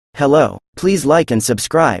Hello, please like and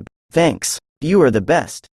subscribe. Thanks. You are the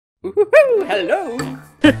best. Woohoo! Hello!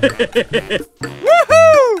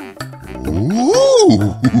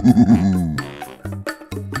 Ooh.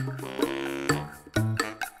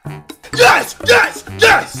 Yes! Yes!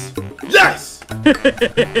 Yes! Yes!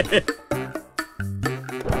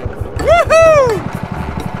 Woohoo!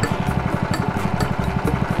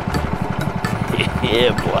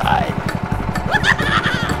 Yeah, boy.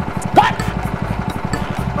 What?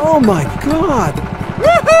 Oh my God!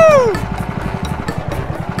 Woohoo!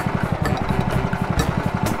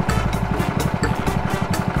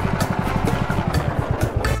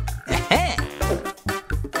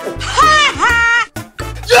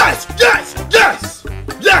 Yes! Yes! Yes!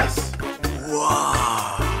 Yes!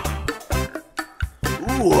 Wow!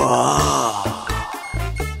 Wow!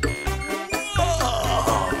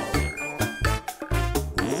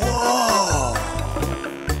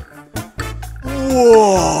 Whoa!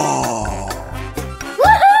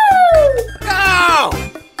 Whoa! Go!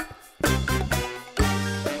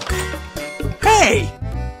 Hey!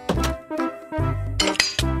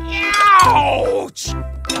 Ouch!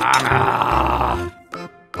 Ah!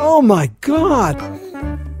 Oh my God!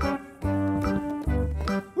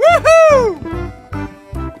 Woohoo!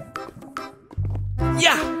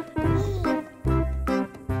 Yeah!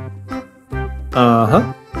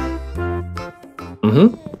 Uh-huh. Mm-hmm.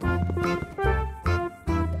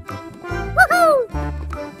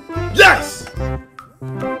 Yes!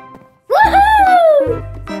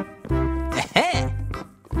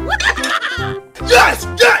 Yes!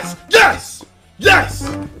 Yes! Yes! Yes!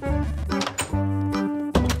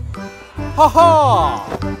 Ha ha!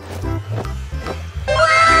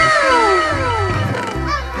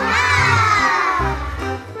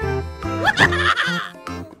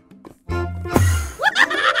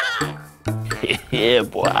 Yeah,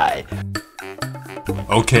 boy.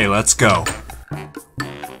 Okay, let's go.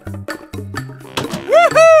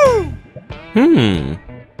 Woohoo!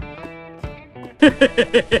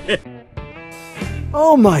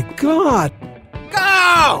 Oh my God!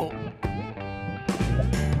 Go!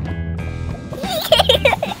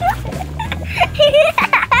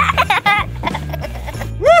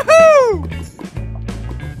 Woohoo!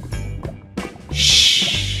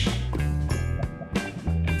 Shh.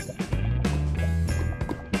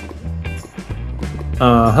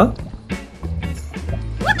 Uh-huh.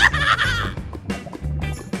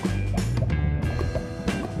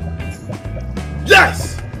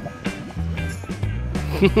 Yes!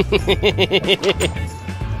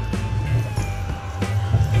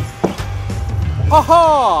 Ha ha!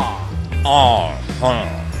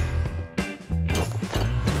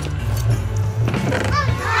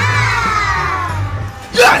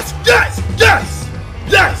 Yes! Yes! Yes!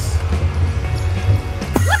 Yes!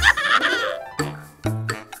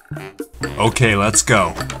 Okay, let's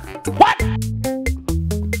go. What?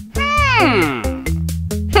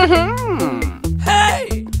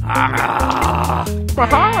 Hey! Ah!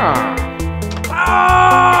 Ah!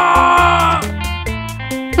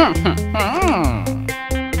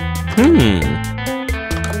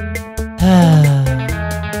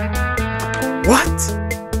 What?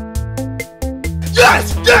 Yes!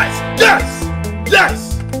 Yes! Yes! Yes!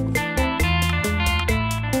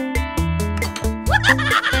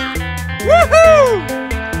 Woohoo!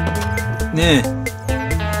 Nah.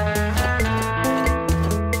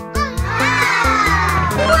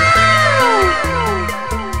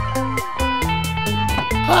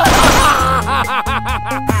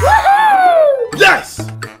 Yes!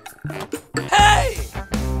 Hey!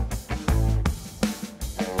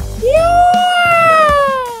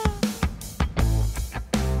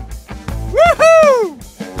 Woohoo!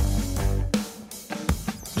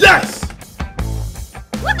 Yes!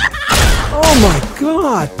 Oh my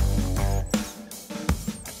God!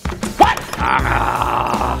 What?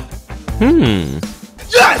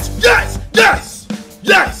 Yes! Yes! Yes!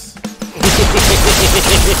 Yes!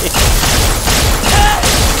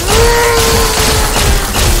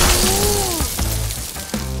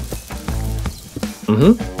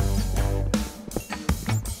 Mm-hmm.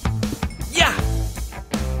 Yeah!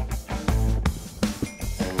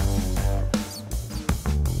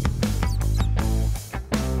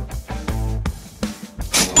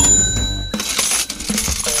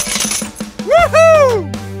 Woohoo!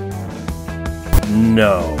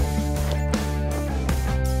 No.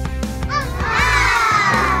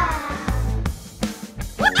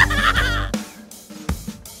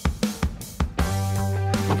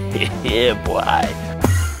 Yeah, boy.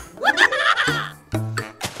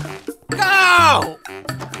 Go!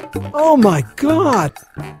 Oh my God!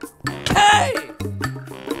 Hey!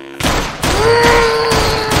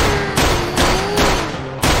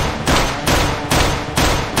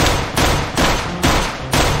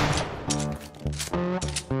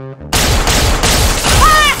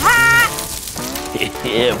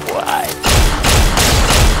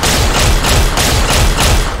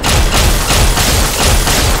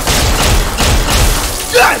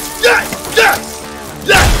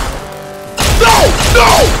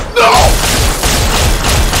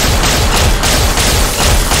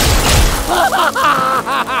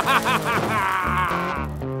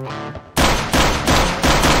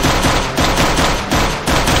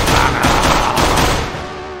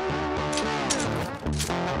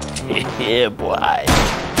 Yeah, boy.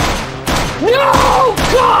 No,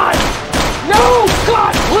 God! No,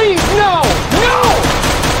 God, please, no! No!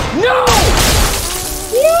 No!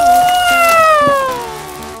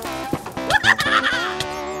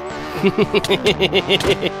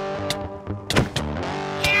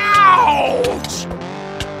 Ouch!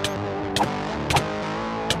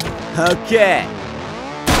 Okay.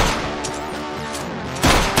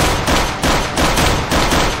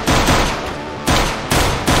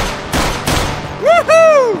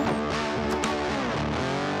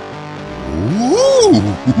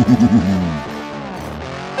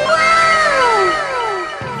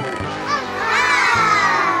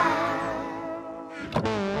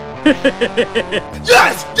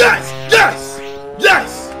 Yes! Yes! Yes!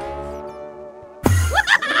 Yes!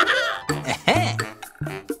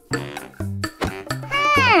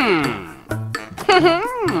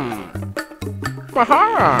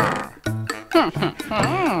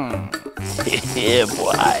 Yeah,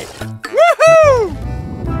 boy.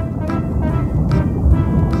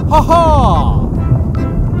 Ha ha!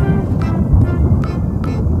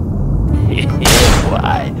 Yeah,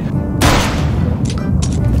 boy.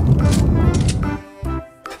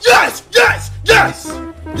 Yes! Yes! Yes!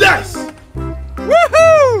 Yes!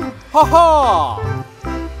 Ha ha!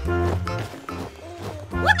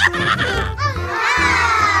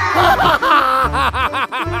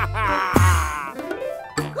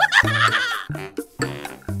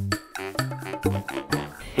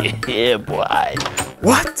 Yeah, boy.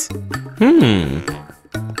 What?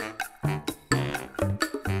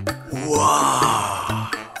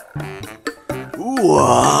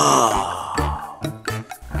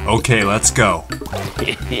 Okay, let's go.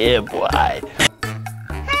 Yeah, boy.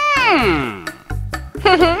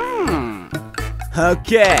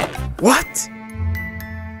 Okay. What?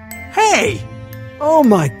 Hey! Oh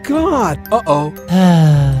my God! Uh-oh.